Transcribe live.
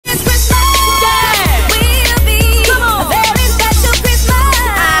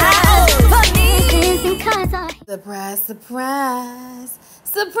Surprise, surprise,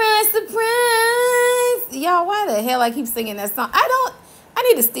 surprise, surprise. Y'all, why the hell I keep singing that song? I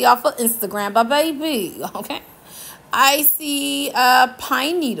need to stay off of Instagram, but baby, okay? I see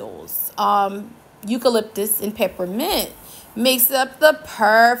pine needles, eucalyptus, and peppermint makes up the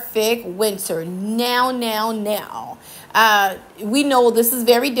perfect winter. Now. We know this is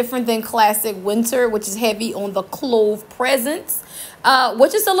very different than classic winter, which is heavy on the clove presents,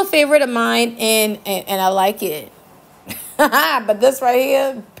 which is still a favorite of mine, and I like it. But this right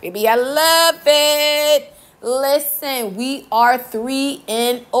here, baby, I love it. Listen, we are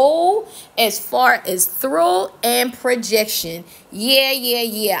 3-0 as far as throw and projection.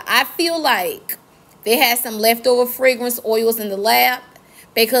 Yeah. I feel like they had some leftover fragrance oils in the lab,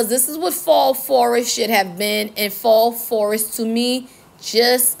 because this is what fall forest should have been, and fall forest to me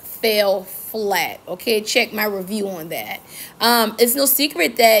just fell flat. Okay, check my review on that. It's no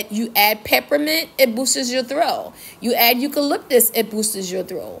secret that you add peppermint, it boosts your throw. You add eucalyptus, it boosts your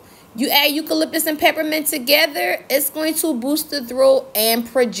throw. You add eucalyptus and peppermint together, it's going to boost the throw and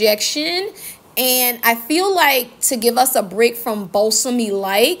projection. And I feel like to give us a break from balsamy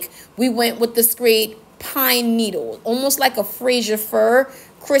like, we went with the straight pine needle, almost like a Fraser fir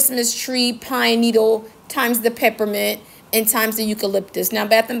Christmas tree pine needle times the peppermint and times the eucalyptus. Now,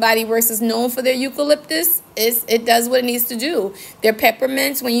 Bath & Body Works is known for their eucalyptus. It does what it needs to do. Their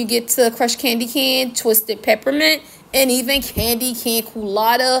peppermints, when you get to crushed candy cane, twisted peppermint, and even candy cane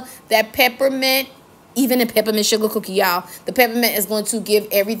colada, that peppermint, even a peppermint sugar cookie, y'all, the peppermint is going to give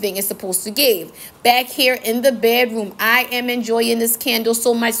everything it's supposed to give. Back here in the bedroom, I am enjoying this candle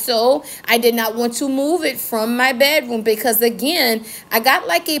so much so I did not want to move it from my bedroom, because again, I got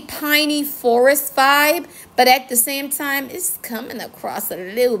like a piney forest vibe, but at the same time, it's coming across a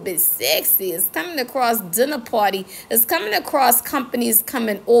little bit sexy. It's coming across dinner party. It's coming across companies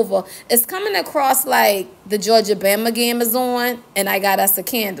coming over. It's coming across like the Georgia-Bama game is on and I got us a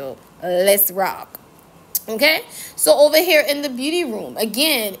candle. Let's rock. Okay, so over here in the beauty room,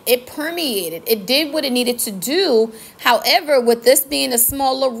 again, it permeated. It did what it needed to do. However, with this being a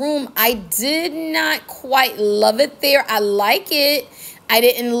smaller room, I did not quite love it there. I like it. I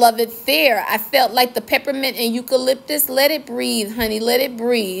didn't love it there. I felt like the peppermint and eucalyptus, let it breathe, honey. Let it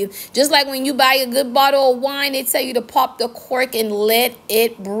breathe. Just like when you buy a good bottle of wine, they tell you to pop the cork and let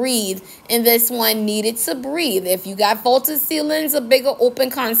it breathe. And this one needed to breathe. If you got vaulted ceilings, a bigger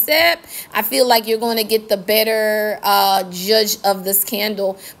open concept, I feel like you're going to get the better judge of this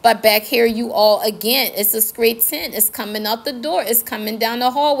candle. But back here, you all, again, it's a straight tint. It's coming out the door. It's coming down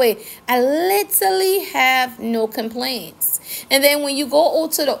the hallway. I literally have no complaints. And then when you go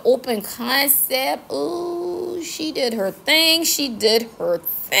to the open concept, ooh, she did her thing. She did her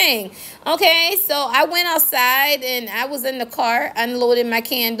thing. Okay, so I went outside and I was in the car unloading my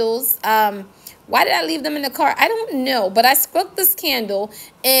candles. Why did I leave them in the car? I don't know, but I struck this candle,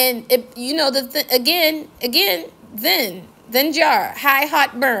 and it, you know, then jar, high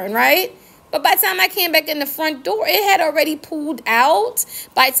hot burn, right? But by the time I came back in the front door, it had already pulled out.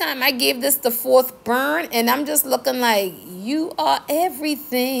 By the time I gave this the 4th burn, and I'm just looking like, you are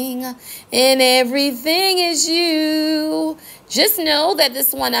everything, and everything is you. Just know that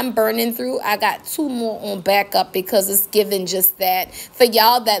this one I'm burning through. I got 2 more on backup because it's giving just that. For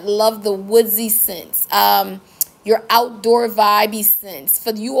y'all that love the woodsy scents, your outdoor vibey scents.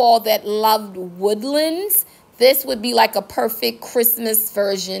 For you all that loved woodlands, this would be like a perfect Christmas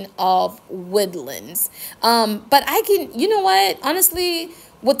version of woodlands. But I can, you know what? Honestly,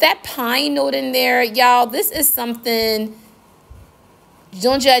 with that pine note in there, y'all, this is something,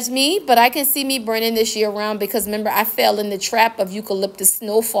 don't judge me, but I can see me burning this year round, because remember, I fell in the trap of eucalyptus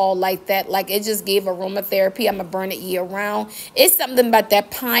snowfall like that. Like, it just gave aromatherapy. I'm going to burn it year round. It's something about that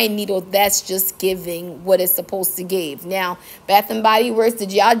pine needle that's just giving what it's supposed to give. Now, Bath & Body Works,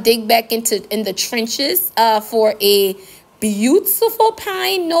 did y'all dig back in the trenches for a beautiful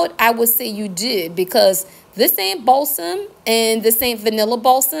pine note? I would say you did, because this ain't balsam, and this ain't vanilla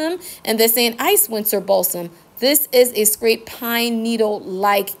balsam, and this ain't ice winter balsam. This is a straight pine needle,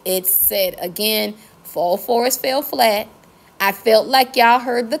 like it said. Again, fall forest fell flat. I felt like y'all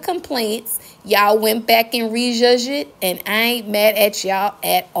heard the complaints. Y'all went back and rejudged it, and I ain't mad at y'all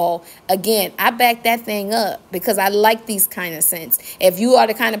at all. Again, I back that thing up because I like these kind of scents. If you are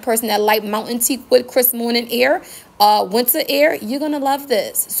the kind of person that like mountain teak with crisp morning air, winter air, you're going to love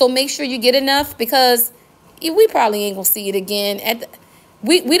this. So make sure you get enough, because we probably ain't going to see it again.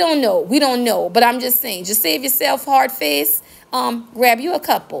 We don't know. We don't know. But I'm just saying, just save yourself hard face. Grab you a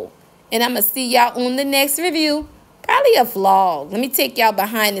couple. And I'm going to see y'all on the next review. Probably a vlog. Let me take y'all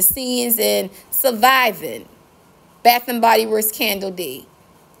behind the scenes and surviving Bath & Body Works Candle Day.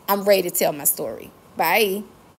 I'm ready to tell my story. Bye.